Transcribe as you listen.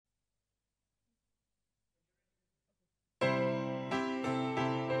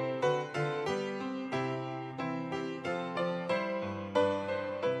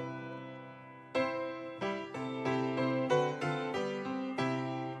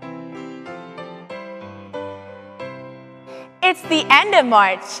It's the end of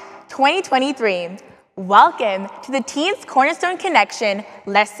March 2023. Welcome to the Teens Cornerstone Connection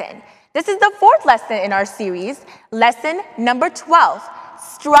lesson. This is the fourth lesson in our series, lesson number 12,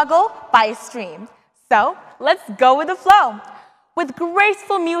 Struggle by Stream. So let's go with the flow. With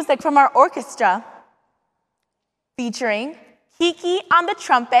graceful music from our orchestra, featuring Kiki on the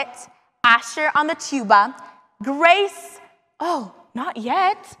trumpet, Asher on the tuba, Grace, not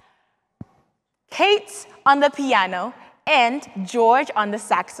yet, Kate on the piano, and George on the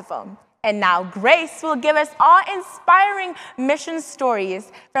saxophone. And now Grace will give us awe-inspiring mission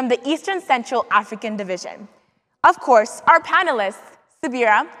stories from the Eastern Central African Division. Of course, our panelists,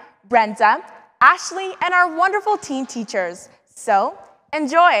 Sabira, Brenda, Ashley, and our wonderful teen teachers. So,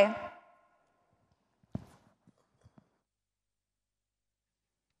 enjoy.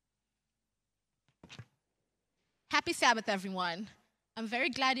 Happy Sabbath, everyone. I'm very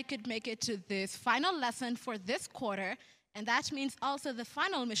glad you could make it to this final lesson for this quarter, and that means also the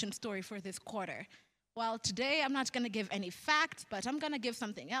final mission story for this quarter. Well, today I'm not going to give any facts, but I'm going to give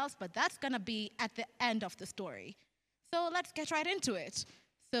something else, but that's going to be at the end of the story. So let's get right into it.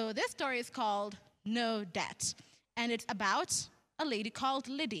 So this story is called No Debt, and it's about a lady called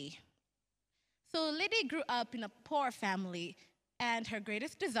Liddy. So Liddy grew up in a poor family, and her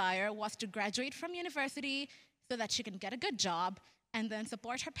greatest desire was to graduate from university so that she can get a good job and then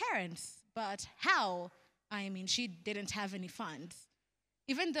support her parents. But how? I mean, she didn't have any funds.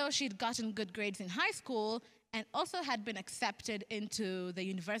 Even though she'd gotten good grades in high school and also had been accepted into the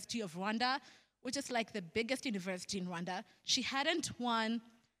University of Rwanda, which is like the biggest university in Rwanda, she hadn't won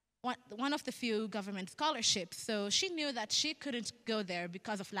one of the few government scholarships, so she knew that she couldn't go there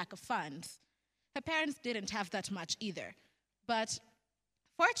because of lack of funds. Her parents didn't have that much either. But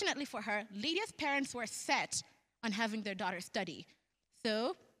fortunately for her, Lydia's parents were set on having their daughter study.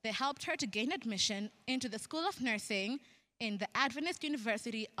 So they helped her to gain admission into the School of Nursing in the Adventist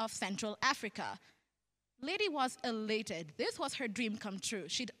University of Central Africa. Liddy was elated. This was her dream come true.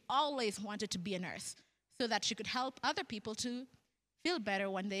 She'd always wanted to be a nurse so that she could help other people to feel better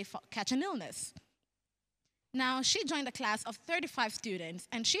when they catch an illness. Now, she joined a class of 35 students,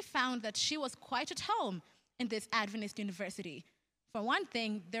 and she found that she was quite at home in this Adventist university. For one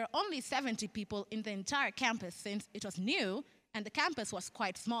thing, there are only 70 people in the entire campus since it was new, and the campus was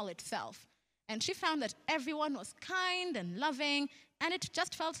quite small itself. And she found that everyone was kind and loving, and it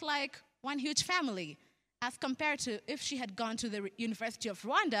just felt like one huge family, as compared to if she had gone to the University of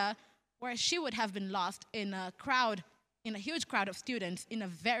Rwanda, where she would have been lost in a huge crowd of students in a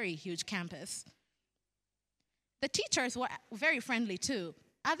very huge campus. The teachers were very friendly too.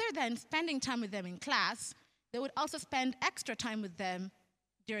 Other than spending time with them in class, they would also spend extra time with them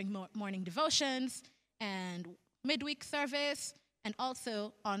during morning devotions and midweek service, and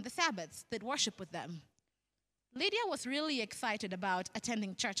also on the Sabbaths. They'd worship with them. Lydia was really excited about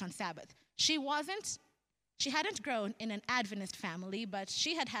attending church on Sabbath. She hadn't grown in an Adventist family, but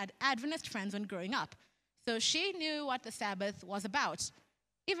she had had Adventist friends when growing up. So she knew what the Sabbath was about,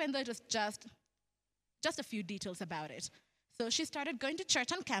 even though it was just a few details about it. So she started going to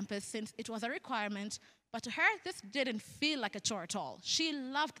church on campus since it was a requirement, but to her, this didn't feel like a chore at all. She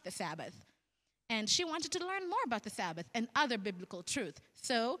loved the Sabbath, and she wanted to learn more about the Sabbath and other biblical truth.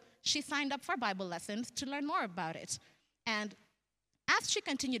 So she signed up for Bible lessons to learn more about it. And as she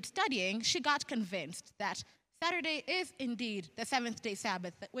continued studying, she got convinced that Saturday is indeed the seventh-day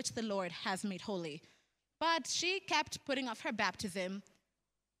Sabbath, which the Lord has made holy. But she kept putting off her baptism.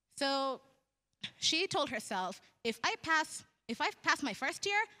 So she told herself, if I pass my first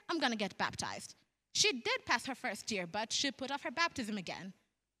year, I'm going to get baptized. She did pass her first year, but she put off her baptism again.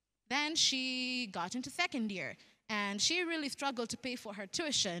 Then she got into second year, and she really struggled to pay for her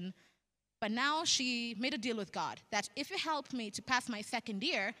tuition. But now she made a deal with God that if you help me to pass my second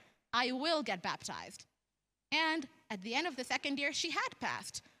year, I will get baptized. And at the end of the second year, she had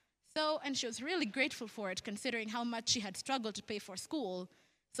passed. And she was really grateful for it, considering how much she had struggled to pay for school.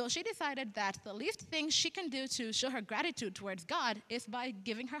 So she decided that the least thing she can do to show her gratitude towards God is by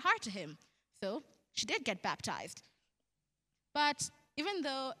giving her heart to Him. So she did get baptized. But even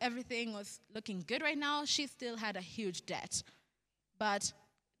though everything was looking good right now, she still had a huge debt. But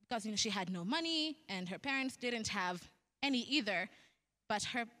because she had no money and her parents didn't have any either, but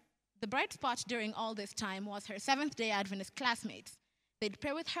the bright spot during all this time was her Seventh-day Adventist classmates. They'd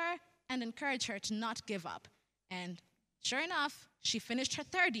pray with her and encourage her to not give up. And sure enough, she finished her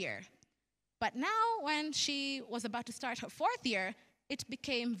third year. But now, when she was about to start her fourth year, it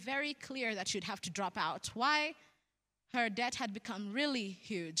became very clear that she'd have to drop out. Why? Her debt had become really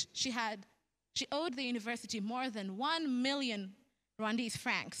huge. She owed the university more than 1 million Rwandese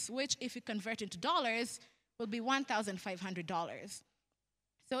francs, which, if you convert into dollars, will be $1,500.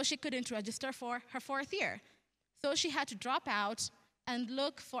 So she couldn't register for her 4th year. So she had to drop out and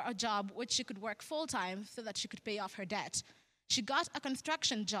look for a job which she could work full-time so that she could pay off her debt. She got a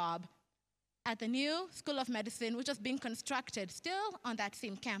construction job at the new School of Medicine, which was being constructed still on that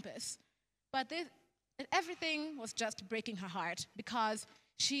same campus. But everything was just breaking her heart because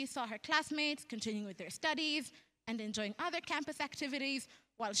she saw her classmates continuing with their studies and enjoying other campus activities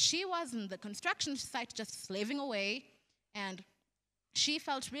while she was in the construction site just slaving away. And she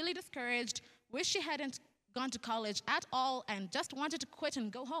felt really discouraged, wished she hadn't gone to college at all, and just wanted to quit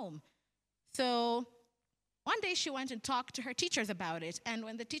and go home. So one day she went and talked to her teachers about it, and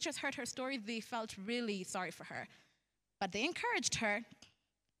when the teachers heard her story, they felt really sorry for her. But they encouraged her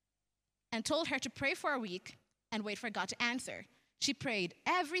and told her to pray for a week and wait for God to answer. She prayed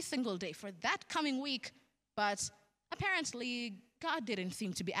every single day for that coming week, but apparently God didn't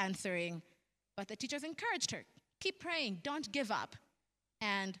seem to be answering. But the teachers encouraged her, keep praying, don't give up.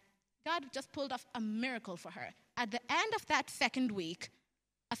 And God just pulled off a miracle for her. At the end of that 2nd week,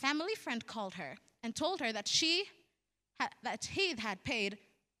 a family friend called her and told her that he had paid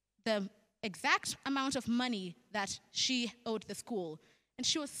the exact amount of money that she owed the school. And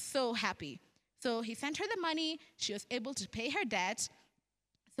she was so happy. So he sent her the money. She was able to pay her debt.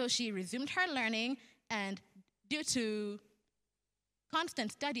 So she resumed her learning. And due to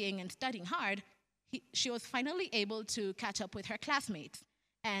constant studying and studying hard, she was finally able to catch up with her classmates.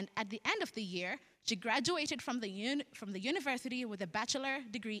 And at the end of the year, she graduated from the university with a bachelor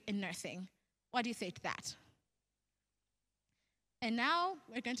degree in nursing. What do you say to that? And now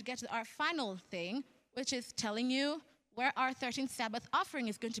we're going to get to our final thing, which is telling you where our 13th Sabbath offering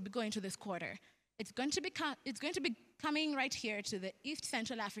is going to be going to this quarter. It's going to be coming right here to the East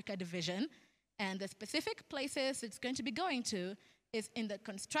Central Africa Division, and the specific places it's going to be going to is in the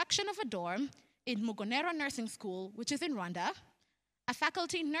construction of a dorm in Mugonero Nursing School, which is in Rwanda, a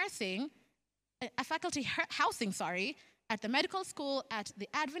faculty housing at the medical school at the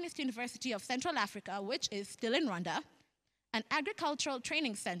Adventist University of Central Africa, which is still in Rwanda, an agricultural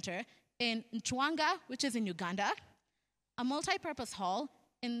training center in Nchwanga, which is in Uganda, a multi-purpose hall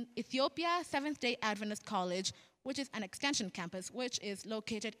in Ethiopia Seventh-day Adventist College, which is an extension campus, which is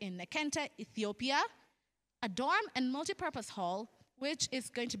located in Nekente, Ethiopia, a dorm and multi-purpose hall, which is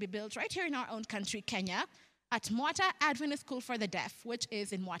going to be built right here in our own country, Kenya, at Mwata Adventist School for the Deaf, which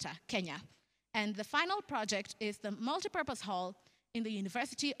is in Mwata, Kenya. And the final project is the multipurpose hall in the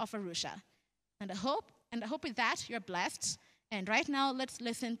University of Arusha. And I hope with that you're blessed. And right now, let's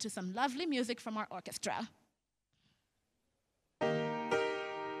listen to some lovely music from our orchestra.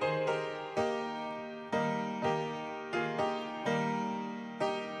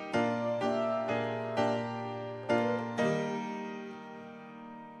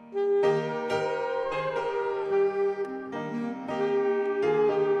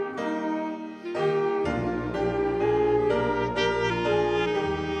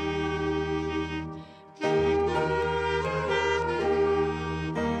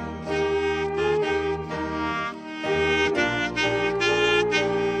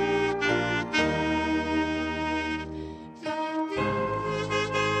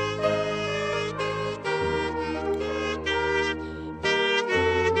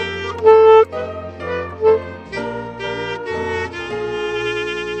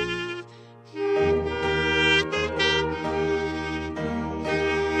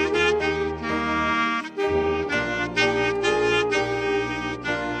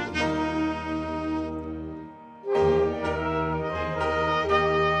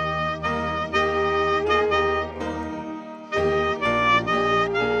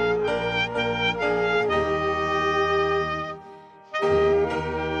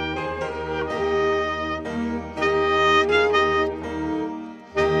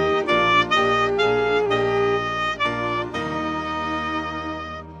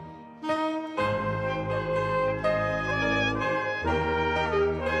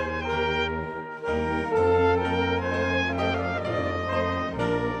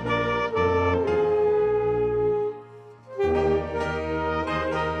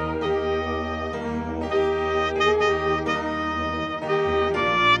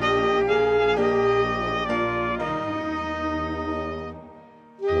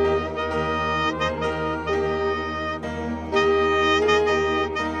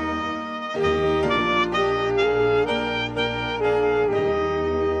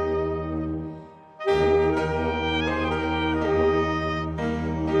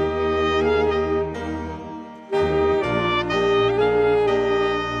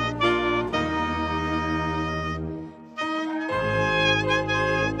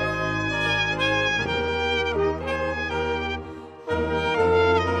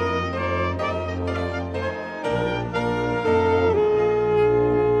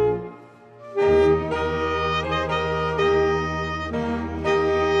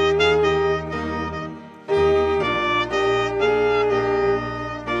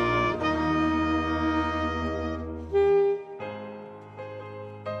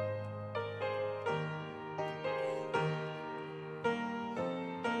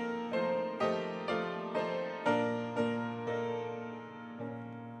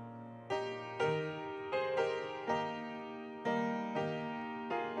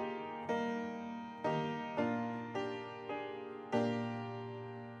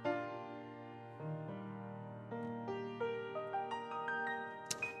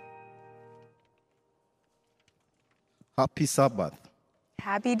 Happy Sabbath.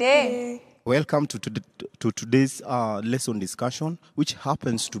 Happy day. Welcome to today's lesson discussion, which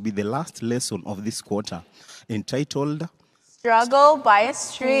happens to be the last lesson of this quarter, entitled Struggle by a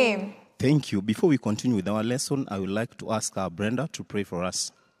Stream. Thank you. Before we continue with our lesson, I would like to ask Brenda to pray for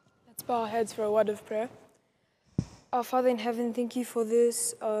us. Let's bow our heads for a word of prayer. Our Father in heaven, thank you for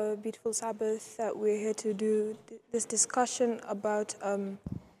this beautiful Sabbath that we're here to do this discussion about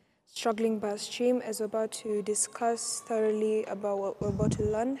struggling by a stream, as we're about to discuss thoroughly about what we're about to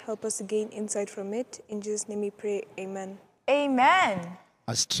learn. Help us to gain insight from it. In Jesus' name we pray, amen. Amen.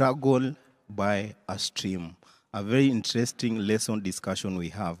 A struggle by a stream. A very interesting lesson discussion we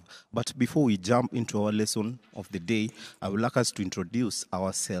have. But before we jump into our lesson of the day, I would like us to introduce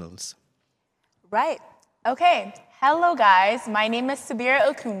ourselves. Right. Okay. Hello, guys. My name is Sabira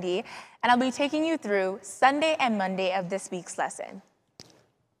Okundi, and I'll be taking you through Sunday and Monday of this week's lesson.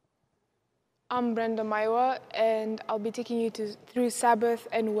 I'm Brenda Maiwa, and I'll be taking you through Sabbath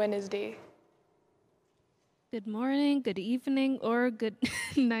and Wednesday. Good morning, good evening, or good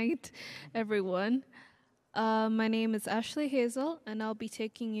night, everyone. My name is Ashley Hazel, and I'll be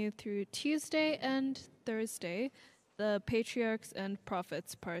taking you through Tuesday and Thursday, the Patriarchs and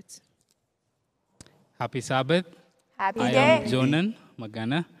Prophets parts. Happy Sabbath. Happy I day. am Jonan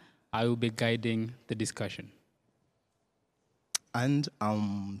Magana. I will be guiding the discussion. And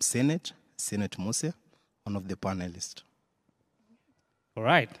I'm Senate Mose, one of the panelists. All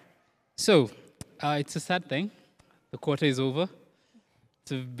right. So, it's a sad thing. The quarter is over.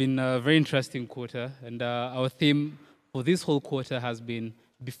 It's been a very interesting quarter, and our theme for this whole quarter has been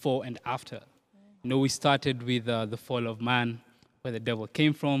before and after. You know, we started with the fall of man, where the devil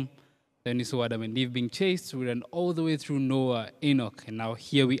came from. Then we saw Adam and Eve being chased. We ran all the way through Noah, Enoch, and now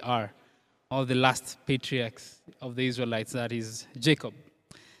here we are, all the last patriarchs of the Israelites, that is Jacob.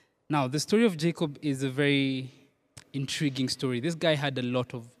 Now, the story of Jacob is a very intriguing story. This guy had a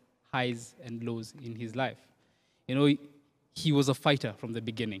lot of highs and lows in his life. You know, he was a fighter from the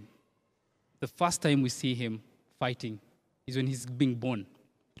beginning. The first time we see him fighting is when he's being born,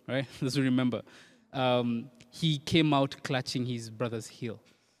 right? Let's remember. He came out clutching his brother's heel,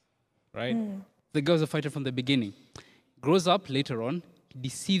 right? The guy was a fighter from the beginning. Grows up later on, he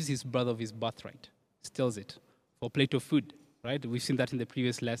deceives his brother of his birthright, steals it for a plate of food, right? We've seen that in the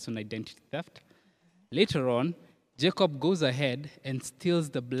previous lesson, identity theft. Later on, Jacob goes ahead and steals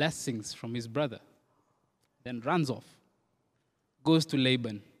the blessings from his brother, then runs off, goes to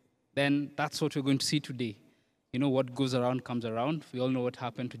Laban. Then that's what we're going to see today. You know, what goes around comes around. We all know what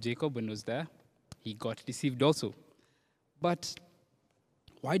happened to Jacob when he was there. He got deceived also. But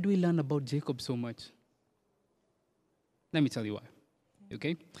why do we learn about Jacob so much? Let me tell you why,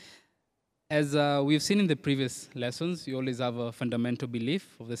 okay? As we've seen in the previous lessons, you always have a fundamental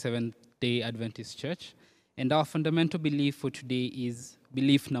belief of the Seventh-day Adventist Church. And our fundamental belief for today is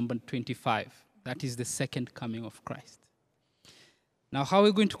belief number 25. That is the second coming of Christ. Now, how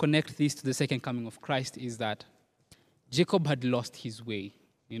we're going to connect this to the second coming of Christ is that Jacob had lost his way.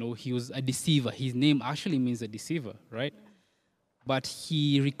 You know, he was a deceiver. His name actually means a deceiver, right? But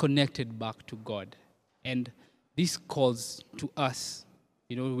he reconnected back to God. And this calls to us,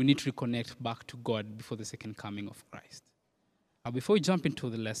 you know, we need to reconnect back to God before the second coming of Christ. Now, before we jump into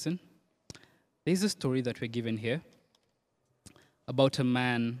the lesson, there's a story that we're given here about a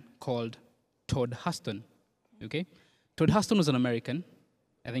man called Todd Huston, okay? Todd Huston was an American.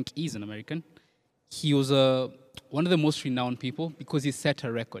 I think he's an American. He was one of the most renowned people because he set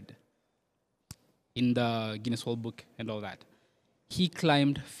a record in the Guinness World Book and all that. He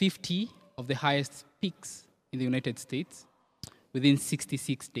climbed 50 of the highest peaks in the United States within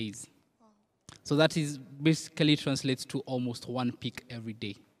 66 days. So that is basically translates to almost one peak every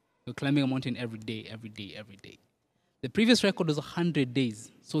day. You're climbing a mountain every day, every day, every day. The previous record was 100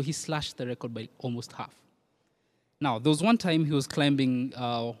 days, so he slashed the record by almost half. Now, there was one time he was climbing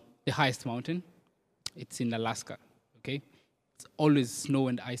the highest mountain. It's in Alaska, okay? It's always snow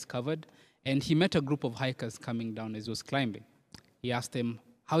and ice covered. And he met a group of hikers coming down as he was climbing. He asked them,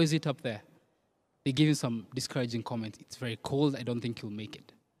 how is it up there? They gave him some discouraging comments. It's very cold. I don't think you'll make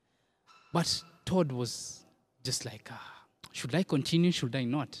it. But Todd was just like, should I continue? Should I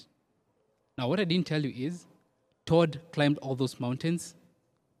not? Now, what I didn't tell you is Todd climbed all those mountains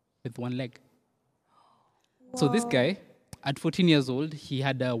with one leg. Wow. So this guy, at 14 years old, he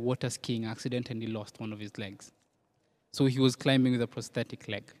had a water skiing accident and he lost one of his legs. So he was climbing with a prosthetic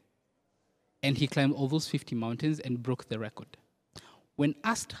leg. And he climbed all those 50 mountains and broke the record. When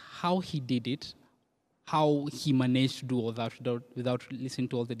asked how he did it, how he managed to do all that without listening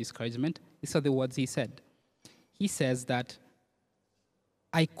to all the discouragement, these are the words he said. He says that,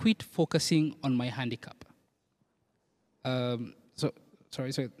 I quit focusing on my handicap.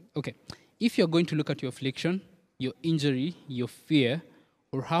 Okay. If you're going to look at your affliction, your injury, your fear,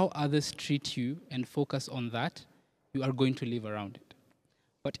 or how others treat you and focus on that, you are going to live around it.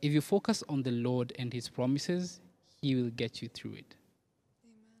 But if you focus on the Lord and His promises, He will get you through it.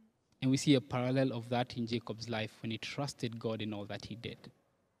 Amen. And we see a parallel of that in Jacob's life when he trusted God in all that he did.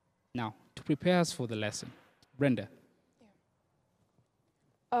 Now, to prepare us for the lesson, Brenda.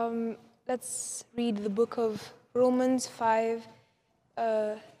 Let's read the book of Romans 5,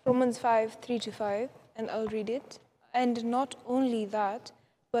 3-5, and I'll read it. And not only that,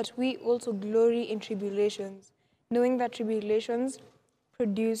 but we also glory in tribulations, knowing that tribulations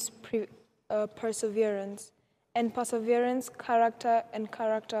produce perseverance, and perseverance, character, and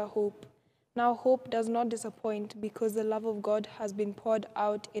character, hope. Now hope does not disappoint, because the love of God has been poured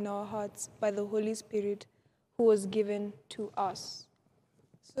out in our hearts by the Holy Spirit who was given to us.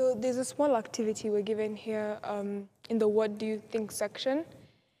 So there's a small activity we're given here in the What Do You Think section.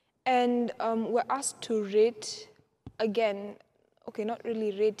 And we're asked to rate, again, okay, not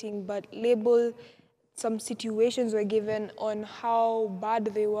really rating, but label some situations we're given on how bad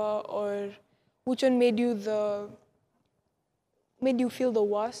they were, or which one made you feel the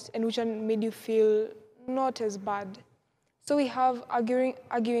worst and which one made you feel not as bad. So we have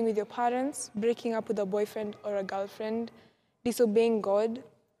arguing with your parents, breaking up with a boyfriend or a girlfriend, disobeying God,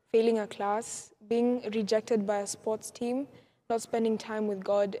 failing a class, being rejected by a sports team, not spending time with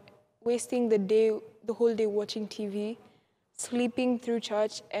God, wasting the whole day watching TV, sleeping through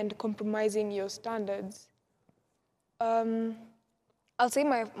church, and compromising your standards. I'll say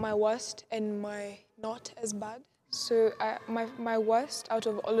my worst and my not as bad. So my worst out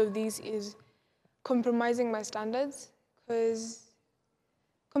of all of these is compromising my standards, because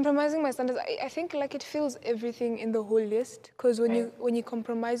compromising my standards, I think like it fills everything in the whole list, because when you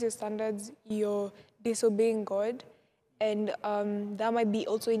compromise your standards, you're disobeying God, and that might be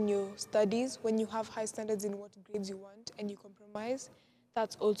also in your studies. When you have high standards in what grades you want and you compromise,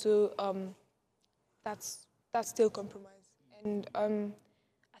 that's also that's still compromise, and I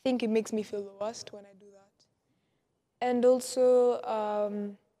think it makes me feel the worst when I do that. And also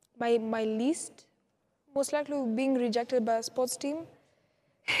my least, most likely being rejected by a sports team.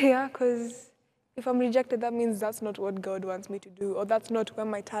 Yeah, because if I'm rejected, that means that's not what God wants me to do, or that's not where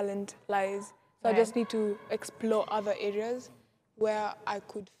my talent lies. So I just need to explore other areas where I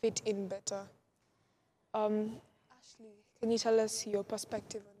could fit in better. Ashley, can you tell us your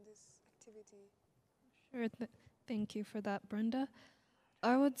perspective on this activity? Sure. Thank you for that, Brenda.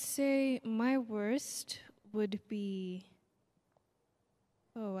 I would say my worst would be...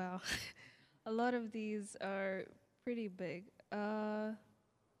 Oh, wow. A lot of these are pretty big.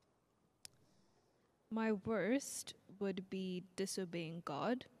 My worst would be disobeying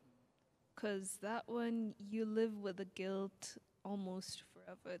God, because that one, you live with the guilt almost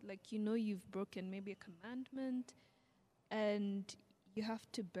forever. Like, you know you've broken maybe a commandment, and you have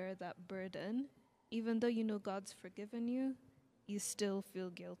to bear that burden. Even though you know God's forgiven you, you still feel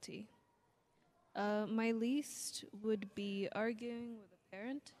guilty. My least would be arguing with a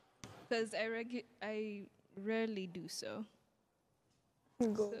parent, because I rarely do so.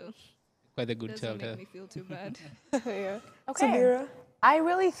 So Quite a good doesn't child. make me feel too bad. Yeah. Okay. Samira? I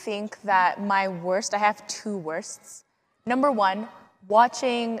really think that my worst, I have two worsts. Number one,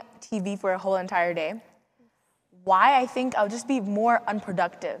 watching TV for a whole entire day. Why? I think I'll just be more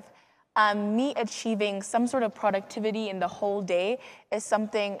unproductive. Me achieving some sort of productivity in the whole day is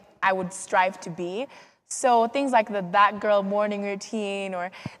something I would strive to be. So things like That Girl morning routine,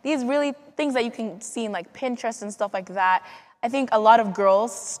 or these really things that you can see in like Pinterest and stuff like that, I think a lot of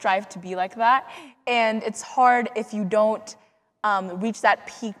girls strive to be like that. And it's hard if you don't reach that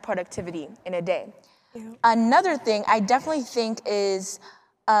peak productivity in a day. Yeah. Another thing I definitely think is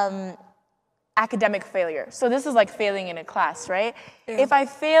academic failure. So this is like failing in a class, right? Yeah. If I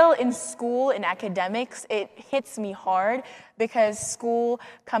fail in school in academics, it hits me hard, because school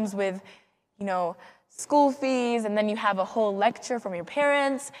comes with, school fees, and then you have a whole lecture from your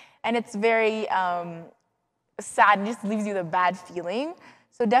parents, and it's very sad and just leaves you the bad feeling.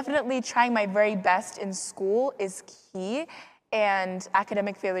 So definitely trying my very best in school is key, and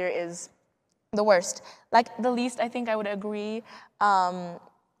academic failure is the worst. Like the least, I think I would agree.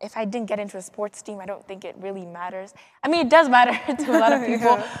 If I didn't get into a sports team, I don't think it really matters. I mean, it does matter to a lot of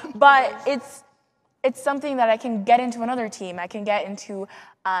people, but it's something that I can get into another team. I can get into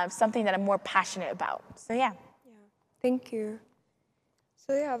something that I'm more passionate about. So yeah. Thank you.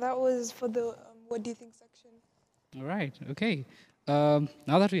 So yeah, that was for the What Do You Think section. All right. Okay.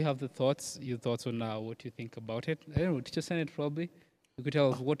 Now that we have your thoughts on what you think about it, I don't know, Teacher Senate probably, you could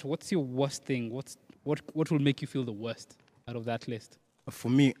tell us what's your worst thing? what will make you feel the worst out of that list? For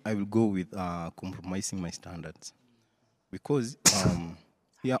me, I will go with compromising my standards, because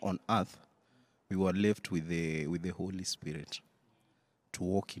here on earth we were left with the Holy Spirit to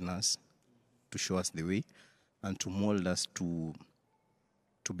walk in us, to show us the way, and to mold us to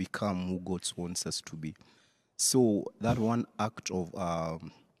become who God wants us to be. So that one act of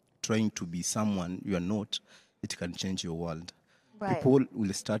trying to be someone you are not, it can change your world. Right. People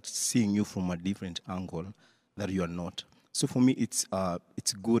will start seeing you from a different angle that you are not. So for me, it's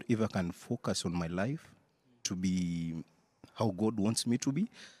good if I can focus on my life to be how God wants me to be,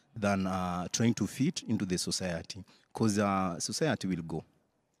 than trying to fit into the society. Because society will go,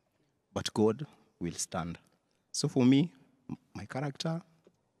 but God will stand. So for me, my character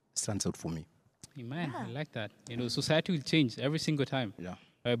stands out for me. Amen. I like that. Society will change every single time. Yeah.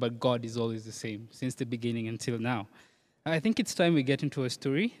 Right, but God is always the same since the beginning until now. I think it's time we get into a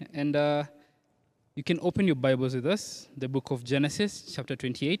story, and you can open your Bibles with us, the book of Genesis, chapter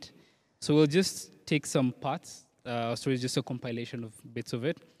 28. So we'll just take some parts. Our story is just a compilation of bits of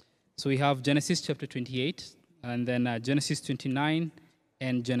it. So we have Genesis chapter 28, and then Genesis 29,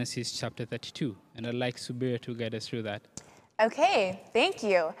 and Genesis chapter 32. And I'd like Subira to guide us through that. Okay, thank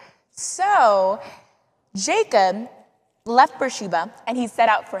you. So, Jacob left Beersheba and he set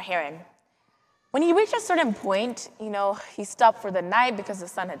out for Haran. When he reached a certain point, he stopped for the night because the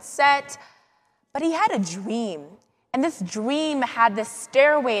sun had set, but he had a dream. And this dream had this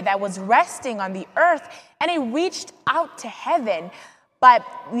stairway that was resting on the earth, and it reached out to heaven, but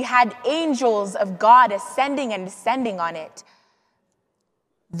we had angels of God ascending and descending on it.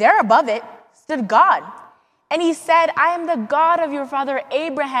 There above it stood God. And he said, I am the God of your father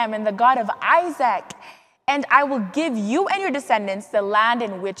Abraham and the God of Isaac, and I will give you and your descendants the land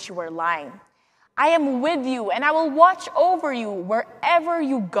in which you are lying. I am with you, and I will watch over you wherever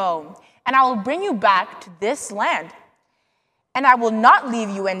you go, and I will bring you back to this land. And I will not leave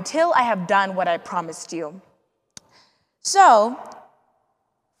you until I have done what I promised you. So,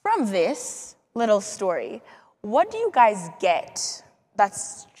 from this little story, what do you guys get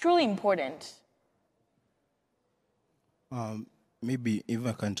that's truly important? Maybe if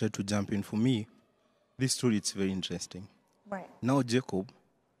I can try to jump in, for me, this story is very interesting. Right. Now Jacob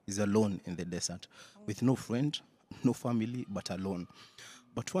is alone in the desert with no friend, no family, but alone.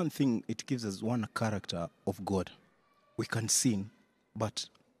 But one thing, it gives us one character of God. We can sin, but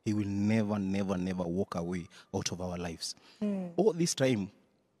he will never, never, never walk away out of our lives. All this time,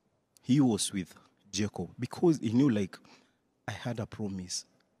 he was with Jacob because he knew, I had a promise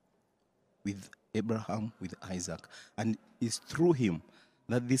with Abraham, with Isaac. And it's through him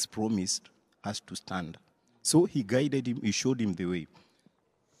that this promise has to stand. So he guided him, he showed him the way.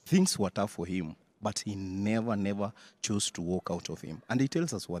 Things were tough for him, but he never, never chose to walk out of him. And he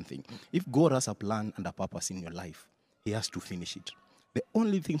tells us one thing. If God has a plan and a purpose in your life, he has to finish it. The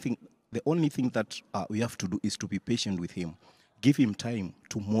only thing that we have to do is to be patient with him. Give him time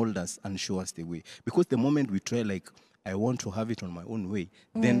to mold us and show us the way. Because the moment we try, I want to have it on my own way,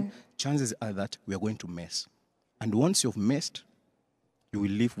 then chances are that we are going to mess. And once you've messed, you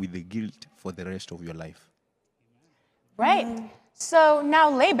will live with the guilt for the rest of your life. Right. So now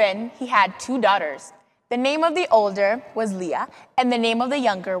Laban, he had 2 daughters. The name of the older was Leah, and the name of the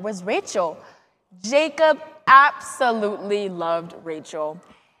younger was Rachel. Jacob absolutely loved Rachel.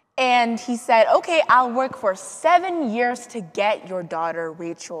 And he said, okay, I'll work for 7 years to get your daughter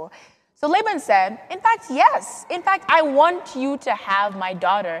Rachel. So Laban said, in fact, yes. In fact, I want you to have my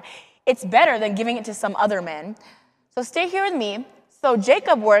daughter. It's better than giving it to some other man. So stay here with me. So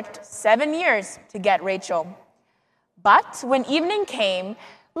Jacob worked 7 years to get Rachel. But when evening came,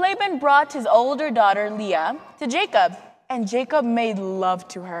 Laban brought his older daughter Leah to Jacob, and Jacob made love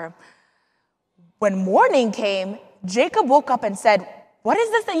to her. When morning came, Jacob woke up and said, what is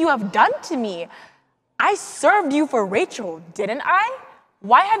this that you have done to me? I served you for Rachel, didn't I?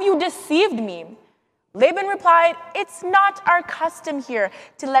 Why have you deceived me? Laban replied, it's not our custom here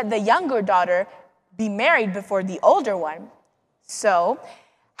to let the younger daughter be married before the older one. So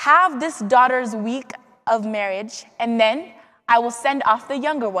have this daughter's week of marriage, and then I will send off the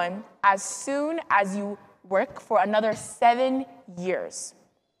younger one as soon as you work for another 7 years.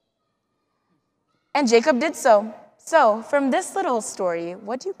 And Jacob did so. So from this little story,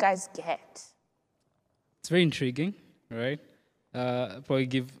 what do you guys get? It's very intriguing, right? I'll probably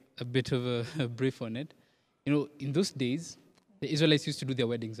give a bit of a brief on it. In those days, the Israelites used to do their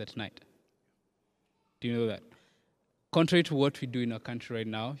weddings at night. Do you know that? Contrary to what we do in our country right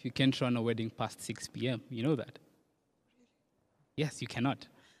now, you can't run a wedding past 6 p.m. You know that? Yes, you cannot.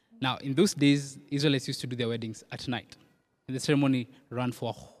 Now, in those days, Israelites used to do their weddings at night. And the ceremony ran for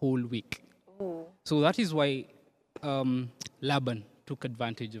a whole week. Ooh. So that is why Laban took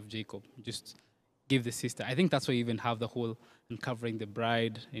advantage of Jacob, just gave the sister. I think that's why you even have the whole uncovering the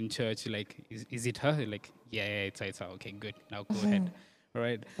bride in church. Like, is it her? Like, yeah, it's her. Okay, good. Now go ahead. All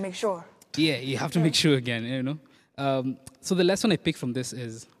right. Make sure. Yeah, you have to make sure again, you know. So the lesson I picked from this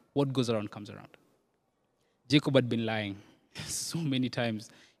is what goes around comes around. Jacob had been lying so many times.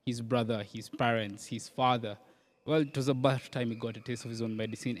 His brother, his parents, his father. Well, it was about time he got a taste of his own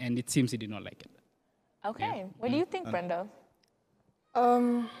medicine, and it seems he did not like it. Okay. What do you think, Brenda?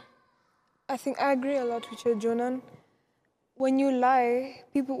 I think I agree a lot with you, Jonan. When you lie,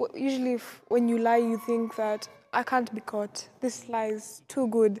 people usually, when you lie, you think that I can't be caught. This lie is too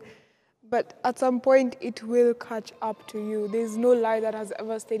good. But at some point, it will catch up to you. There's no lie that has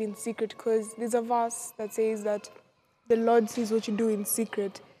ever stayed in secret, because there's a verse that says that the Lord sees what you do in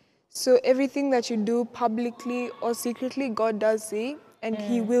secret. So everything that you do publicly or secretly, God does see, and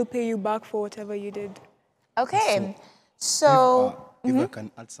He will pay you back for whatever you did. Okay. If I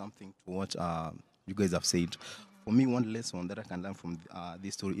can add something to what you guys have said, for me, one lesson that I can learn from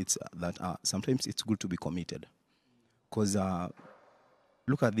this story is that sometimes it's good to be committed. Because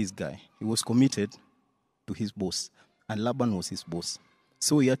look at this guy. He was committed to his boss, and Laban was his boss.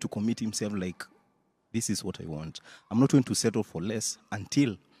 So he had to commit himself like, this is what I want. I'm not going to settle for less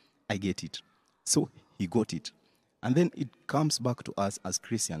until I get it. So he got it. And then it comes back to us as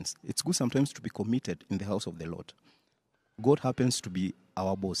Christians. It's good sometimes to be committed in the house of the Lord. God happens to be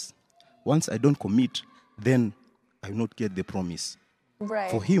our boss. Once I don't commit, then I will not get the promise.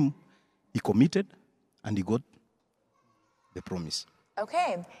 Right. For him, he committed and he got the promise.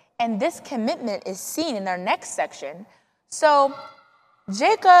 Okay. And this commitment is seen in our next section. So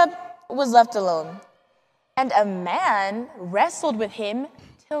Jacob was left alone, and a man wrestled with him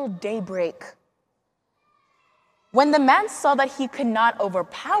till daybreak. When the man saw that he could not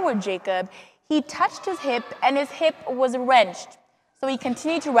overpower Jacob, he touched his hip, and his hip was wrenched. So he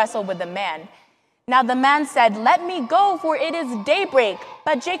continued to wrestle with the man. Now the man said, "Let me go, for it is daybreak."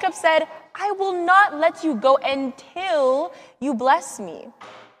 But Jacob said, "I will not let you go until you bless me."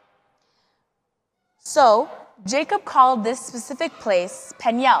 So Jacob called this specific place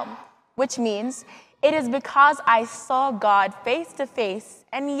Peniel, which means, "It is because I saw God face to face,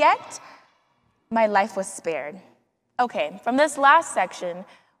 and yet my life was spared." Okay, from this last section,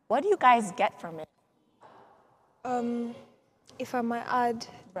 what do you guys get from it? If I might add,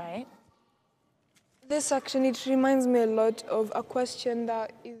 Right? this section, it reminds me a lot of a question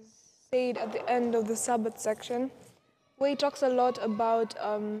that is said at the end of the Sabbath section, where he talks a lot about,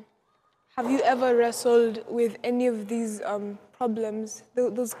 have you ever wrestled with any of these problems,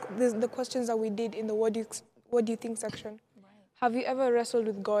 the questions that we did in the what do you think section. Right. Have you ever wrestled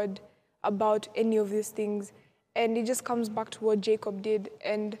with God about any of these things? And it just comes back to what Jacob did,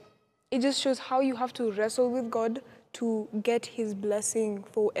 and it just shows how you have to wrestle with God to get His blessing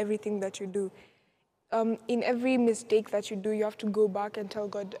for everything that you do. In every mistake that you do, you have to go back and tell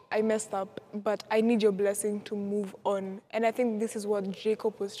God, I messed up, but I need your blessing to move on. And I think this is what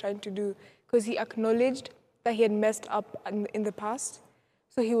Jacob was trying to do, because he acknowledged that he had messed up in the past.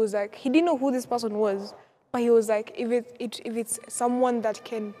 So he was like, he didn't know who this person was, but he was like, if it's someone that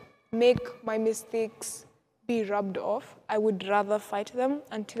can make my mistakes be rubbed off, I would rather fight them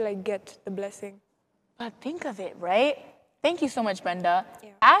until I get the blessing. But think of it, right? Thank you so much, Brenda. Yeah.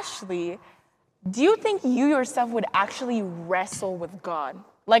 Ashley, do you think you yourself would actually wrestle with God?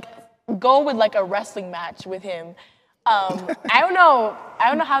 Like, go with like a wrestling match with Him? I don't know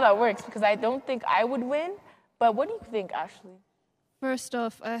how that works, because I don't think I would win. But what do you think, Ashley? First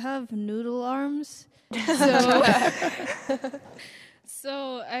off, I have noodle arms,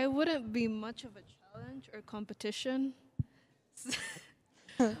 so I wouldn't be much of a challenge or competition.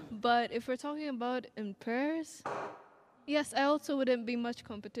 But if we're talking about in prayers, yes, I also wouldn't be much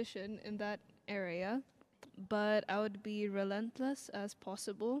competition in that area, but I would be relentless as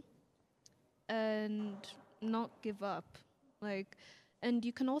possible and not give up. And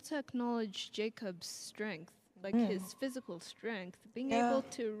you can also acknowledge Jacob's strength, his physical strength, being able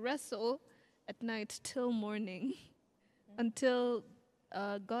to wrestle at night till morning until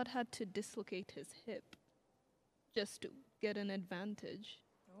God had to dislocate his hip just to get an advantage.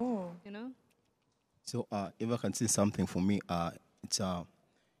 Oh. You know? So if I can say something for me, it's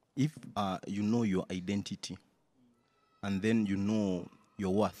if you know your identity, and then you know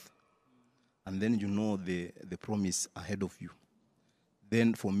your worth, and then you know the promise ahead of you,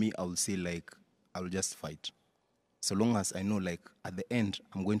 then for me, I will say I will just fight. So long as I know at the end,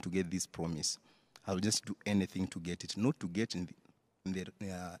 I'm going to get this promise, I'll just do anything to get it. Not to get in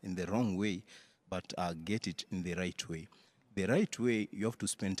the wrong way, but get it in the right way. The right way, you have to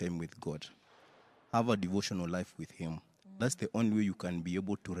spend time with God. have a devotional life with him. That's the only way you can be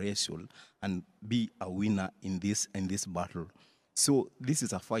able to wrestle and be a winner in this battle. So this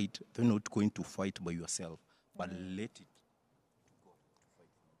is a fight. You're not going to fight by yourself, but let it.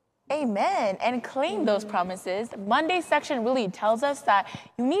 Amen. And claim those promises. Monday's section really tells us that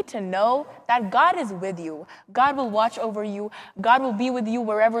you need to know that God is with you. God will watch over you. God will be with you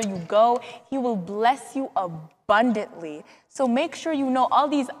wherever you go. He will bless you abundantly. So make sure you know all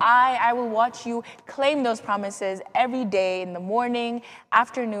these I will watch you. Claim those promises every day in the morning,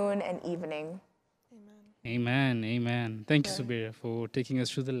 afternoon, and evening. Amen. Amen. Thank you, Subira, for taking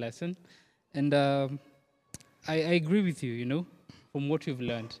us through the lesson. And I agree with you, from what you've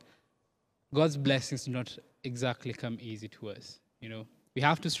learned. God's blessings do not exactly come easy to us. We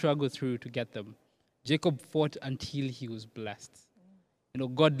have to struggle through to get them. Jacob fought until he was blessed.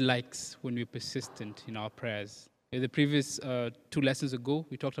 God likes when we're persistent in our prayers. In the previous 2 lessons ago,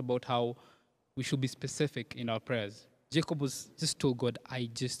 we talked about how we should be specific in our prayers. Jacob was just told God, I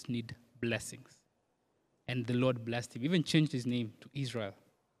just need blessings. And the Lord blessed him, even changed his name to Israel,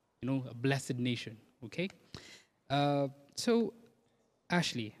 a blessed nation, okay? So,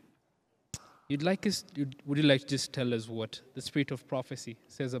 Ashley, would you like to just tell us what the spirit of prophecy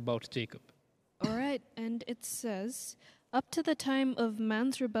says about Jacob? All right, and it says, up to the time of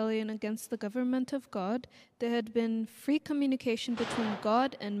man's rebellion against the government of God, there had been free communication between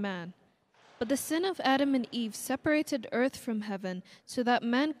God and man. But the sin of Adam and Eve separated earth from heaven, so that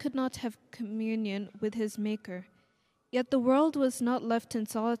man could not have communion with his Maker. Yet the world was not left in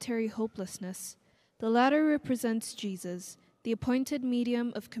solitary hopelessness. The latter represents Jesus, the appointed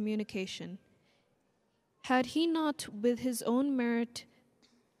medium of communication. Had he not, with his own merit,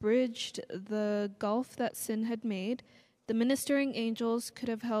 bridged the gulf that sin had made, the ministering angels could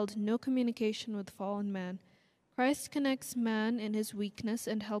have held no communication with fallen man. Christ connects man in his weakness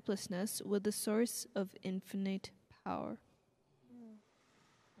and helplessness with the source of infinite power.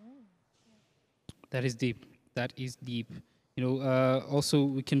 That is deep. That is deep. Also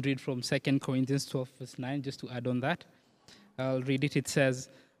we can read from 2 Corinthians 12, verse 9, just to add on that. I'll read it. It says,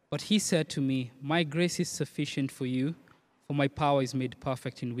 but he said to me, my grace is sufficient for you, for my power is made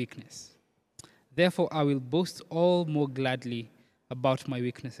perfect in weakness. Therefore I will boast all more gladly about my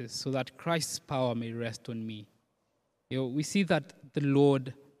weaknesses, so that Christ's power may rest on me. We see that the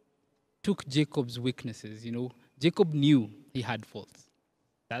Lord took Jacob's weaknesses. Jacob knew he had faults.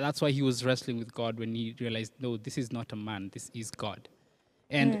 That's why he was wrestling with God when he realized, no, this is not a man, this is God.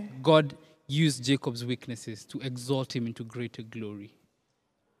 And God used Jacob's weaknesses to exalt him into greater glory,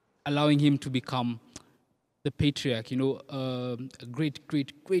 allowing him to become the patriarch, a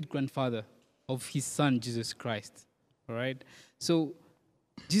great-great-great-grandfather of his son, Jesus Christ. All right? So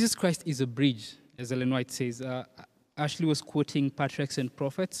Jesus Christ is a bridge, as Ellen White says. Ashley was quoting Patriarchs and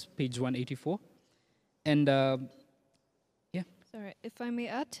Prophets, page 184. And, Sorry, if I may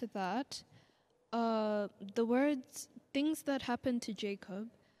add to that, the words, things that happened to Jacob,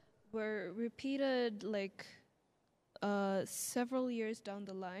 were repeated several years down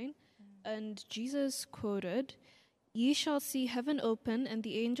the line. And Jesus quoted, ye shall see heaven open and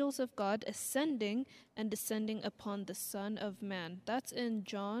the angels of God ascending and descending upon the Son of Man. That's in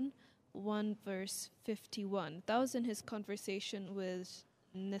John 1, verse 51. That was in his conversation with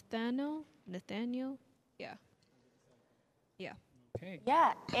Nathaniel? Yeah. Yeah. okay.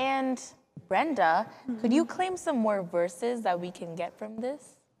 Yeah, and Brenda, could you claim some more verses that we can get from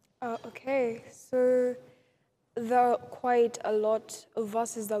this? Okay, so there are quite a lot of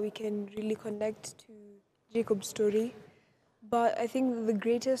verses that we can really connect to Jacob's story, but I think the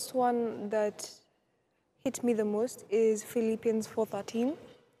greatest one that hit me the most is Philippians 4:13,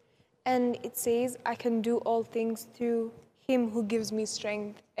 and it says, I can do all things through him who gives me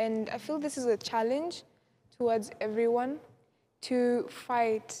strength. And I feel this is a challenge towards everyone to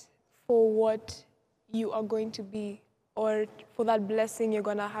fight for what you are going to be or for that blessing you're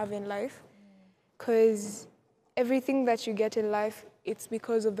going to have in life, because everything that you get in life, it's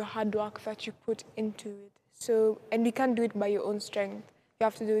because of the hard work that you put into it. So, and we can't do it by your own strength. You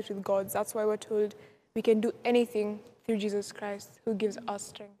have to do it with God's. That's why we're told we can do anything through Jesus Christ, who gives us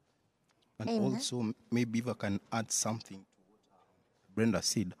strength. And also, maybe if I can add something to what Brenda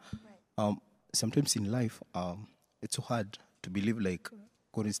said. Sometimes in life, it's so hard to believe like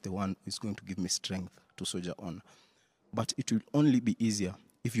God is the one who is going to give me strength to soldier on. But it will only be easier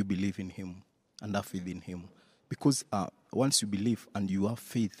if you believe in him and have faith in him. Because once you believe and you have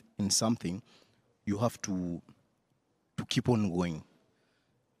faith in something, you have to keep on going.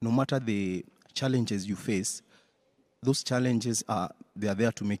 No matter the challenges you face, those challenges they are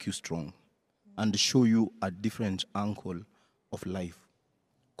there to make you strong and show you a different angle of life.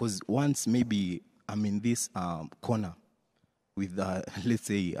 Because once maybe I'm in this corner with, let's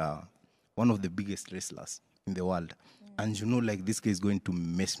say, one of the biggest wrestlers in the world. And you know, like, this guy is going to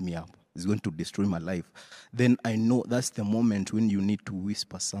mess me up. He's going to destroy my life. Then I know that's the moment when you need to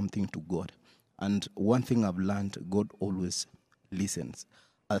whisper something to God. And one thing I've learned, God always listens.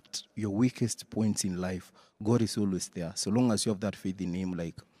 At your weakest points in life, God is always there. So long as you have that faith in him,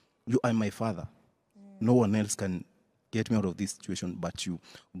 like, you are my father. No one else can get me out of this situation but you.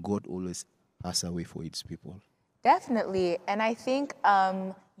 God always has a way for its people. Definitely. And I think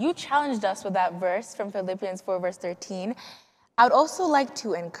you challenged us with that verse from Philippians 4, verse 13. I would also like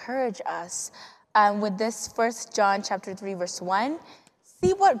to encourage us with this 1 John chapter 3, verse 1.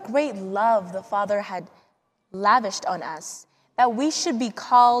 See what great love the Father had lavished on us, that we should be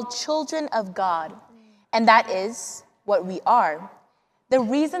called children of God. And that is what we are. The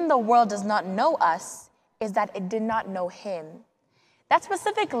reason the world does not know us is that it did not know him. That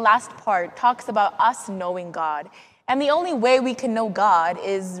specific last part talks about us knowing God. And the only way we can know God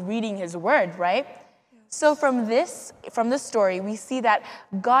is reading his word, right? So from this story, we see that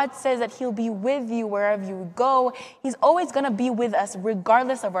God says that he'll be with you wherever you go. He's always going to be with us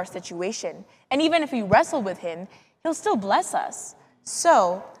regardless of our situation. And even if we wrestle with him, he'll still bless us.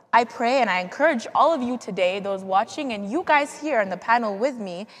 So I pray and I encourage all of you today, those watching and you guys here on the panel with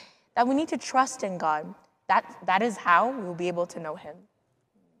me, that we need to trust in God. That is how we'll be able to know him.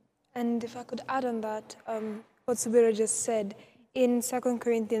 And if I could add on that, what Subira just said, in 2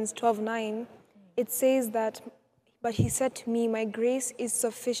 Corinthians 12:9, it says that, but he said to me, my grace is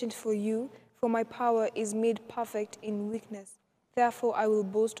sufficient for you, for my power is made perfect in weakness. Therefore, I will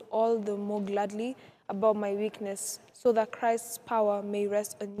boast all the more gladly about my weakness, so that Christ's power may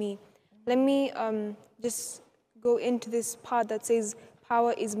rest on me. Let me just go into this part that says,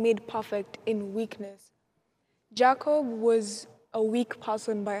 power is made perfect in weakness. Jacob was a weak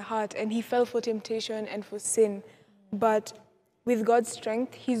person by heart, and he fell for temptation and for sin. But with God's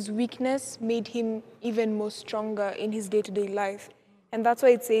strength, his weakness made him even more stronger in his day-to-day life. And that's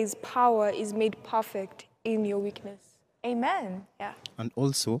why it says power is made perfect in your weakness. Amen. Yeah. And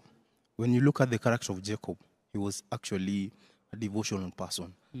also, when you look at the character of Jacob, he was actually a devotional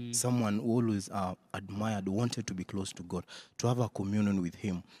person. Someone who always admired, wanted to be close to God, to have a communion with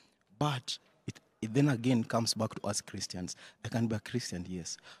him. But it then again comes back to us Christians. I can be a Christian,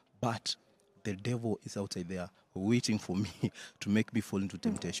 yes, but the devil is outside there waiting for me to make me fall into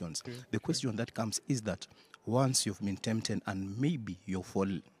temptations. The question that comes is that once you've been tempted and maybe you've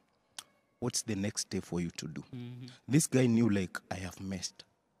fallen, what's the next step for you to do? This guy knew, like, I have messed.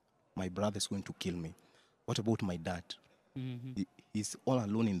 My brother's going to kill me. What about my dad? He's all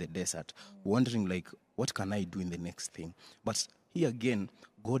alone in the desert, wondering, like, what can I do in the next thing? But here again,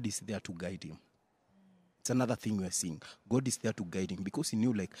 God is there to guide him. It's another thing we're seeing. God is there to guide him because he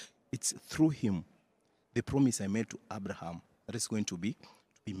knew, like, it's through him, the promise I made to Abraham, that is going to be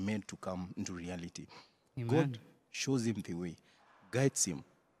made to come into reality. Amen. God shows him the way, guides him.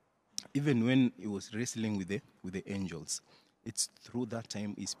 Even when he was wrestling with the angels, it's through that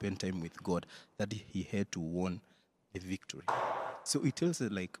time he spent time with God that he had to win the victory. So it tells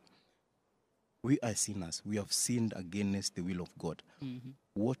us, like, we are sinners. We have sinned against the will of God.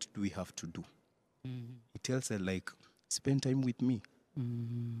 What do we have to do? It tells us, like, spend time with me.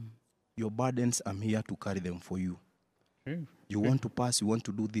 Your burdens, I'm here to carry them for you. You want to pass, you want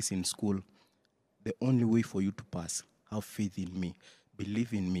to do this in school. The only way for you to pass, have faith in me.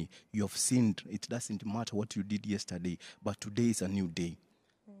 Believe in me. You have sinned. It doesn't matter what you did yesterday, but today is a new day.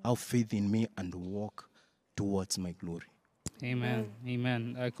 Have faith in me and walk towards my glory. Amen.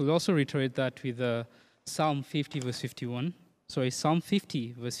 Amen. I could also reiterate that with Psalm 50, verse 51. Sorry, Psalm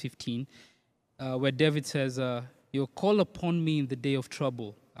 50, verse 15, where David says, you'll call upon me in the day of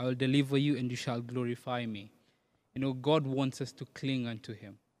trouble. I will deliver you and you shall glorify me. You know, God wants us to cling unto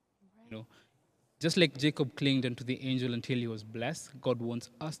him. You know, just like Jacob clinged unto the angel until he was blessed, God wants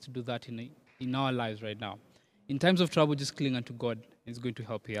us to do that in our lives right now. In times of trouble, just cling unto God. It's going to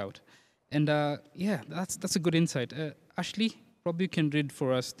help you out. And yeah, that's a good insight. Ashley, probably you can read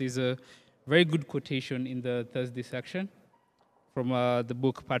for us. There's a very good quotation in the Thursday section from the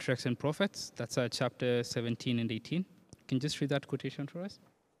book Patriarchs and Prophets. That's chapter 17 and 18. Can you just read that quotation for us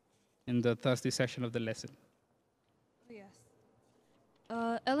in the Thursday section of the lesson?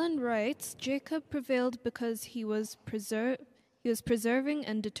 Ellen writes, Jacob prevailed because he was preserving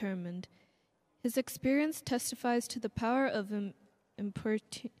and determined. His experience testifies to the power of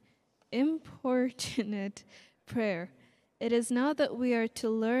importunate prayer. It is now that we are to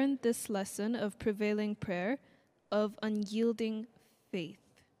learn this lesson of prevailing prayer, of unyielding faith.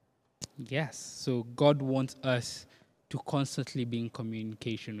 Yes, so God wants us to constantly be in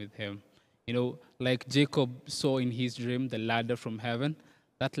communication with him. Like Jacob saw in his dream the ladder from heaven.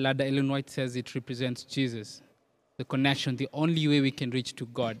 That ladder, Ellen White says, it represents Jesus. The connection, the only way we can reach to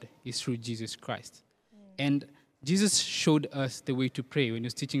God is through Jesus Christ. And Jesus showed us the way to pray when he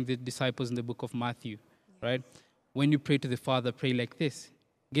was teaching the disciples in the book of Matthew, right? When you pray to the Father, pray like this.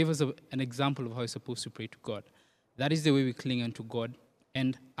 Gave us an example of how you're supposed to pray to God. That is the way we cling unto God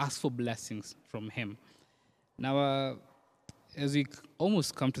and ask for blessings from him. Now, as we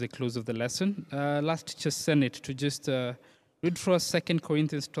almost come to the close of the lesson, last teacher Senate to just read for us 2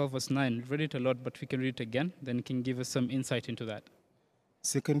 Corinthians 12, verse 9. We've read it a lot, but we can read it again. Then it can give us some insight into that.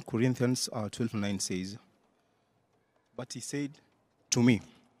 2 Corinthians 12:9 says, But he said to me,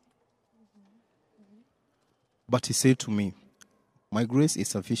 My grace is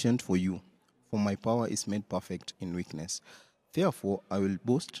sufficient for you, for my power is made perfect in weakness. Therefore, I will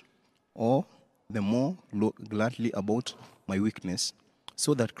boast all the more gladly about my weakness,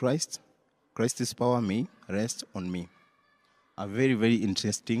 so that Christ's power may rest on me. A very, very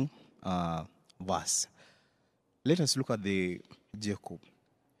interesting verse. Let us look at the Jacob.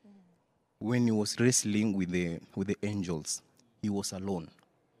 When he was wrestling with the angels, he was alone.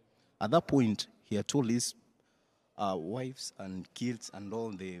 At that point, he had told his wives and kids and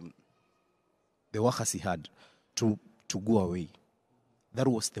all the workers he had to go away. That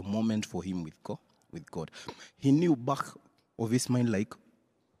was the moment for him with God. He knew back of his mind, like,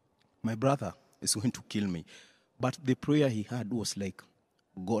 my brother is going to kill me. But the prayer he had was like,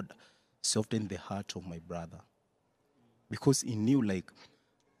 God, soften the heart of my brother. Because he knew, like,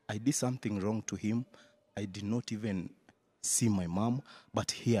 I did something wrong to him. I did not even see my mom, but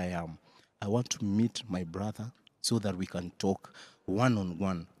here I am. I want to meet my brother so that we can talk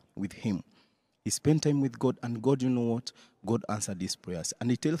one-on-one with him. He spent time with God, and God, you know what? God answered his prayers. And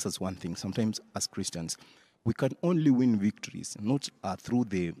he tells us one thing, sometimes as Christians, we can only win victories, not through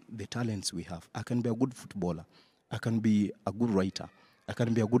the talents we have. I can be a good footballer. I can be a good writer. I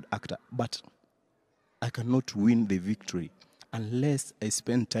can be a good actor. But I cannot win the victory unless I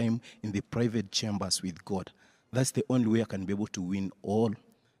spend time in the private chambers with God. That's the only way I can be able to win all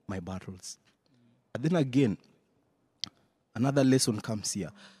my battles. And then again, another lesson comes here.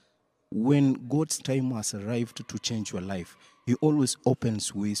 When God's time has arrived to change your life, he always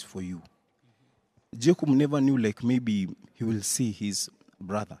opens ways for you. Jacob never knew, like, maybe he will see his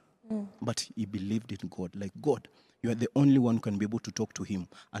brother, but he believed in God. Like, God, you are the only one who can be able to talk to him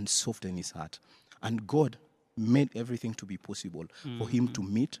and soften his heart. And God made everything to be possible for him to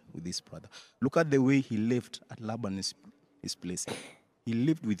meet with his brother. Look at the way he left at Laban's his place. He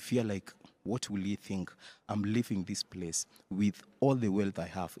lived with fear, like, what will he think? I'm leaving this place with all the wealth I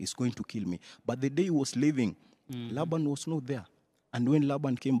have. It's going to kill me. But the day he was leaving, Laban was not there. And when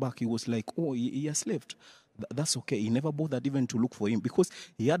Laban came back, he was like, oh, he has left. That's okay. He never bothered even to look for him, because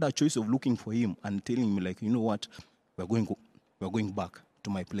he had a choice of looking for him and telling me, like, you know what, we're going back to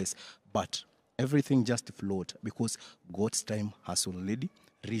my place. But everything just flowed because God's time has already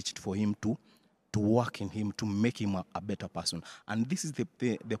reached for him to work in him, to make him a better person. And this is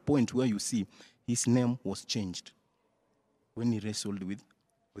the point where you see his name was changed when he wrestled with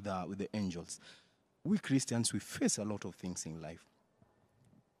the angels. We Christians, we face a lot of things in life.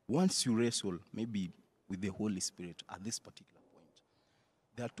 Once you wrestle, maybe with the Holy Spirit at this particular point,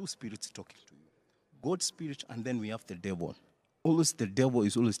 there are two spirits talking to you. God's spirit, and then we have the devil. Always the devil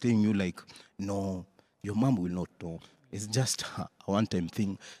is always telling you, like, no, your mom will not know. It's just a one-time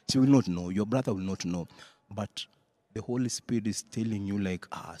thing. She will not know. Your brother will not know. But the Holy Spirit is telling you, like,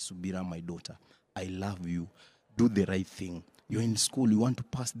 Subira, my daughter, I love you. Do the right thing. You're in school. You want to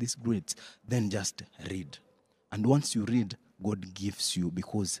pass these grades. Then just read. And once you read, God gives you,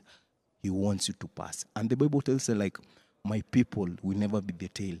 because he wants you to pass. And the Bible tells us, like, my people will never be the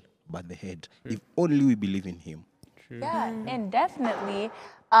tail, but the head. True. If only we believe in him. True. Yeah, and definitely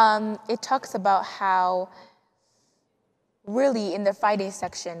it talks about how really in the Friday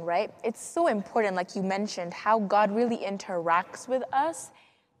section, right? It's so important, like you mentioned, how God really interacts with us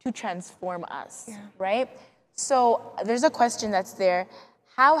to transform us, right? So there's a question that's there.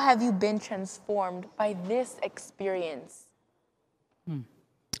 How have you been transformed by this experience?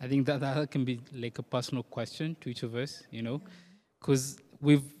 I think that can be like a personal question to each of us, because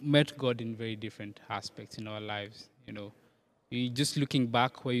we've met God in very different aspects in our lives, You just looking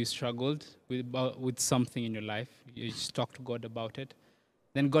back where you struggled with something in your life, you just talk to God about it.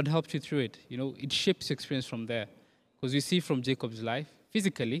 Then God helped you through it. It shapes your experience from there. Because we see from Jacob's life,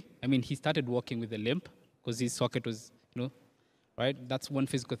 physically, he started walking with a limp because his socket was, right? That's one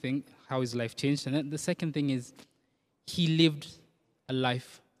physical thing, how his life changed. And then the second thing is he lived a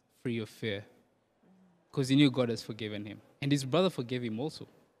life free of fear because he knew God has forgiven him. And his brother forgave him also,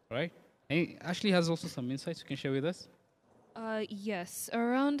 right? Hey, Ashley has also some insights you can share with us. Yes,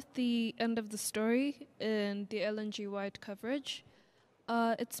 around the end of the story in the Ellen G. White coverage,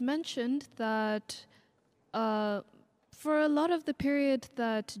 it's mentioned that for a lot of the period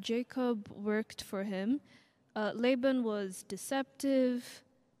that Jacob worked for him, Laban was deceptive,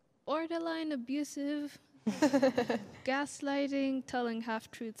 borderline abusive, gaslighting, telling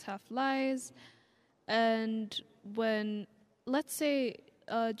half-truths, half-lies. And when, let's say,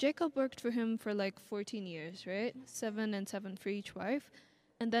 Jacob worked for him for like 14 years, right? 7 and 7 for each wife.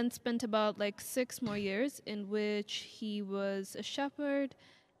 And then spent about like 6 more years in which he was a shepherd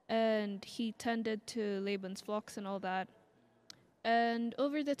and he tended to Laban's flocks and all that. And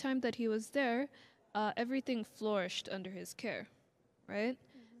over the time that he was there, everything flourished under his care, right?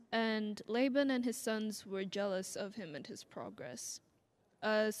 And Laban and his sons were jealous of him and his progress.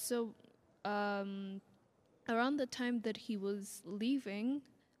 So around the time that he was leaving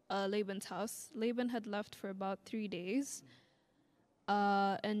Laban's house, Laban had left for about 3 days.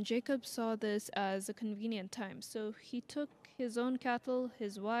 And Jacob saw this as a convenient time. So he took his own cattle,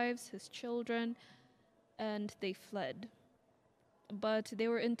 his wives, his children, and they fled. But they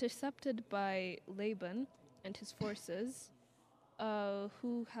were intercepted by Laban and his forces,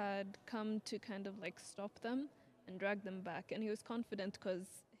 who had come to kind of like stop them and drag them back. And he was confident because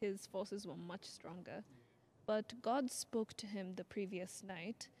his forces were much stronger. But God spoke to him the previous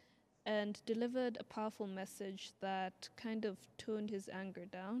night and delivered a powerful message that kind of toned his anger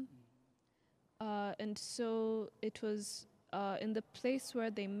down. And so it was in the place where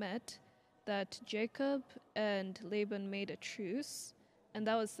they met that Jacob and Laban made a truce, and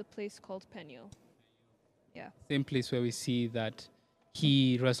that was the place called Peniel. Yeah. Same place where we see that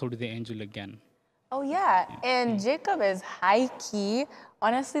he wrestled with the angel again. Oh, yeah. And Jacob is high key,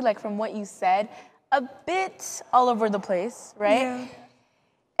 honestly, like from what you said, a bit all over the place, right? Yeah.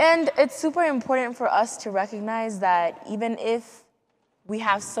 And it's super important for us to recognize that even if we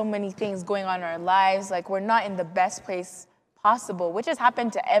have so many things going on in our lives, like we're not in the best place possible, which has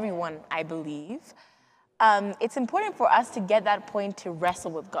happened to everyone, I believe. It's important for us to get that point to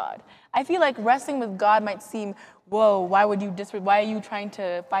wrestle with God. I feel like wrestling with God might seem, whoa, why are you trying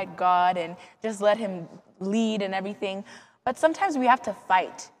to fight God and just let him lead and everything? But sometimes we have to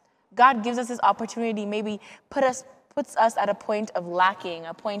fight. God gives us this opportunity, maybe puts us at a point of lacking,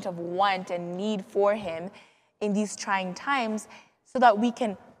 a point of want and need for him in these trying times so that we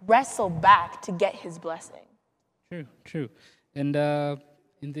can wrestle back to get his blessing. True. And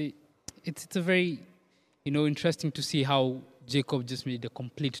it's a very, interesting to see how Jacob just made a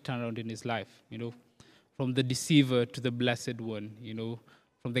complete turnaround in his life, from the deceiver to the blessed one,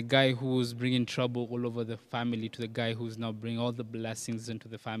 from the guy who was bringing trouble all over the family to the guy who's now bringing all the blessings into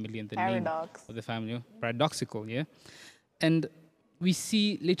the family and the name of the family. Paradoxical, yeah? And we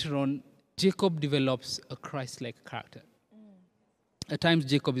see later on, Jacob develops a Christ-like character. At times,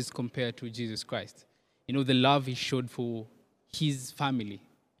 Jacob is compared to Jesus Christ. The love he showed for his family.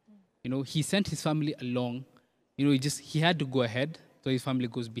 He sent his family along. He had to go ahead, so his family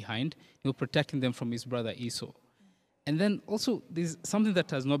goes behind, protecting them from his brother Esau. And then also, there's something that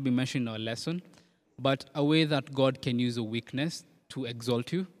has not been mentioned in our lesson, but a way that God can use a weakness to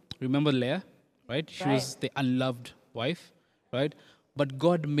exalt you. Remember Leah, right? She was the unloved wife, right? But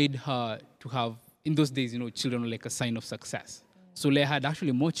God made her to have, in those days, children were like a sign of success. So Leah had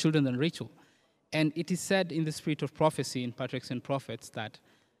actually more children than Rachel. And it is said in the spirit of prophecy in Patriarchs and Prophets that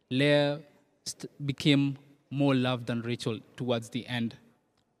Leah became more loved than Rachel towards the end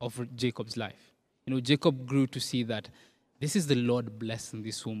of Jacob's life. Jacob grew to see that this is the Lord blessing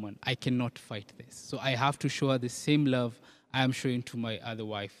this woman. I cannot fight this. So I have to show her the same love I am showing to my other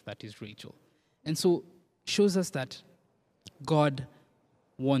wife, that is Rachel. And so shows us that God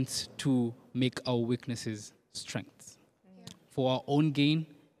wants to make our weaknesses strengths for our own gain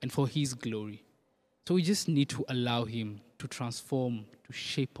and for his glory. So we just need to allow him to transform, to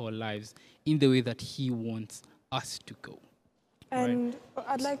shape our lives in the way that he wants us to go. And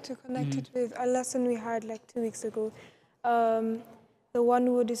I'd like to connect it with a lesson we had like 2 weeks ago. The one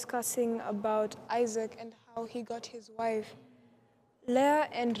we were discussing about Isaac and how he got his wife. Leah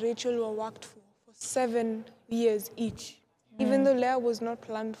and Rachel were worked for 7 years each. Even though Leah was not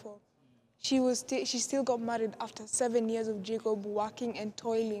planned for, she still got married after 7 years of Jacob working and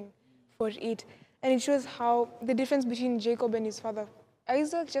toiling for it. And it shows how the difference between Jacob and his father.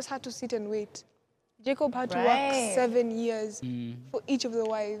 Isaac just had to sit and wait. Jacob had to work 7 years for each of the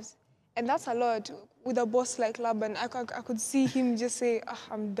wives. And that's a lot. With a boss like Laban, I could see him just say,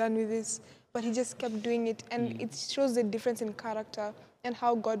 I'm done with this. But he just kept doing it. And it shows the difference in character and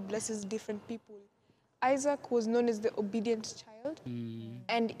how God blesses different people. Isaac was known as the obedient child,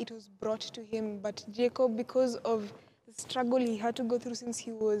 and it was brought to him. But Jacob, because of the struggle he had to go through since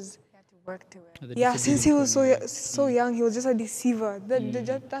he was Work to it. yeah, since he was so young, he was just a deceiver.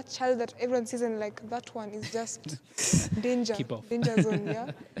 That child that everyone sees and like, that one is just danger, Keep off. danger zone,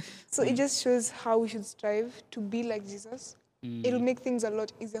 yeah? So it just shows how we should strive to be like Jesus. It will make things a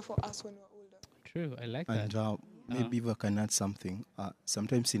lot easier for us when we're older. True, I like that. And maybe if I can add something,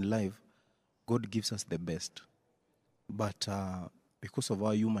 sometimes in life, God gives us the best. But because of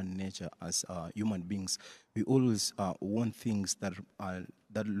our human nature as human beings, we always want things that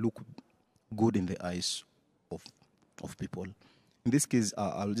look good in the eyes of people. In this case,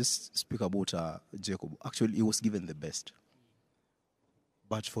 I'll just speak about Jacob. Actually, he was given the best.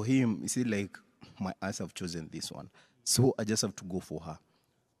 But for him, you see, like, my eyes have chosen this one. So I just have to go for her.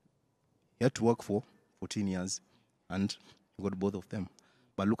 He had to work for 14 years, and he got both of them.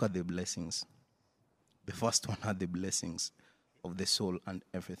 But look at the blessings. The first one had the blessings of the soul and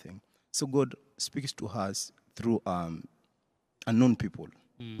everything. So God speaks to us through unknown people,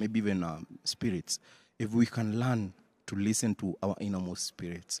 maybe even spirits. If we can learn to listen to our innermost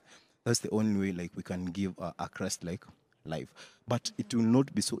spirits, that's the only way, like, we can give a Christ-like life. But it will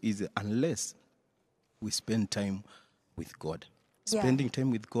not be so easy unless we spend time with God. Yeah. Spending time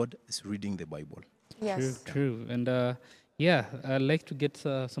with God is reading the Bible. Yes. True. And yeah, I'd like to get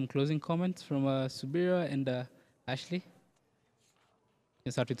some closing comments from Subira and Ashley.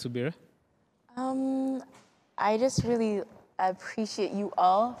 Let's start with Subira. I just really appreciate you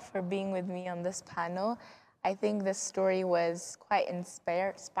all for being with me on this panel. I think this story was quite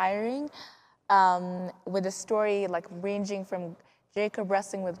inspiring, with the story like ranging from Jacob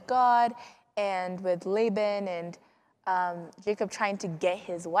wrestling with God and with Laban and Jacob trying to get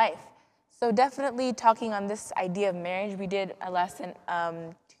his wife. So definitely talking on this idea of marriage. We did a lesson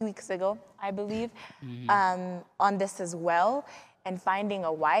 2 weeks ago, I believe, on this as well, and finding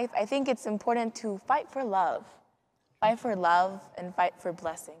a wife. I think it's important to fight for love and fight for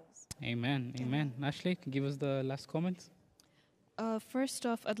blessings. Amen. Ashley, can you give us the last comments? First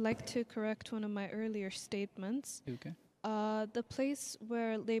off, I'd like to correct one of my earlier statements. Okay. The place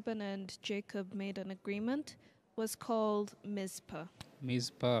where Laban and Jacob made an agreement was called Mizpah.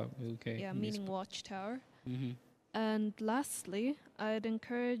 Mizpah, okay. Yeah, meaning watchtower. Mm-hmm. And lastly, I'd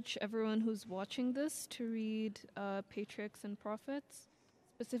encourage everyone who's watching this to read Patriarchs and Prophets,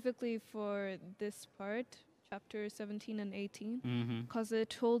 specifically for this part, chapter 17 and 18, because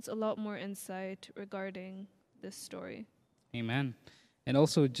it holds a lot more insight regarding this story. Amen. And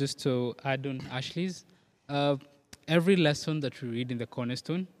also, just to add on Ashley's, every lesson that we read in the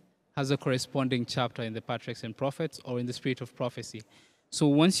Cornerstone has a corresponding chapter in the Patriarchs and Prophets or in the Spirit of Prophecy. So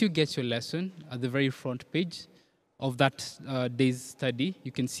once you get your lesson, at the very front page of that day's study,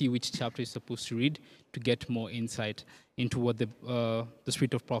 you can see which chapter you're supposed to read to get more insight into what the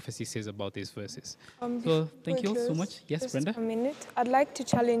Spirit of Prophecy says about these verses. So thank you all so much. Yes, just Brenda? a minute. I'd like to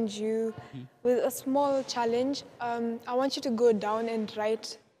challenge you with a small challenge. I want you to go down and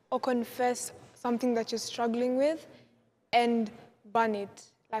write or confess something that you're struggling with and burn it.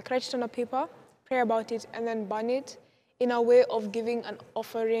 Like, write it on a paper, pray about it, and then burn it in a way of giving an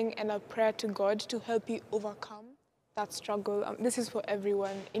offering and a prayer to God to help you overcome that struggle. This is for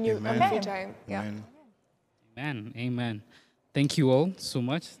everyone in your free time. Yeah. Amen. Thank you all so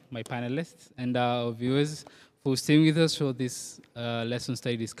much, my panelists and our viewers, for staying with us for this lesson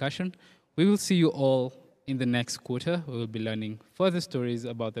study discussion. We will see you all in the next quarter. We will be learning further stories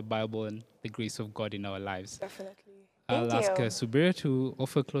about the Bible and the grace of God in our lives. Definitely. I'll ask Subira to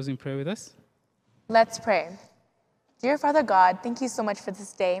offer a closing prayer with us. Let's pray. Dear Father God, thank you so much for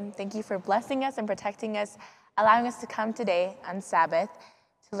this day. Thank you for blessing us and protecting us, allowing us to come today on Sabbath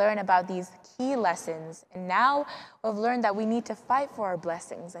to learn about these key lessons. And now we've learned that we need to fight for our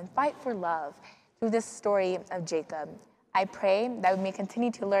blessings and fight for love through this story of Jacob. I pray that we may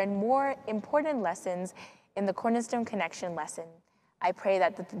continue to learn more important lessons in the Cornerstone Connection lesson. I pray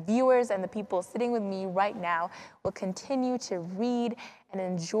that the viewers and the people sitting with me right now will continue to read and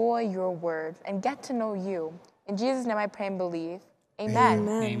enjoy your word and get to know you. In Jesus' name I pray and believe. Amen.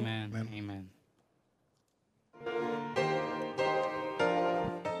 Amen.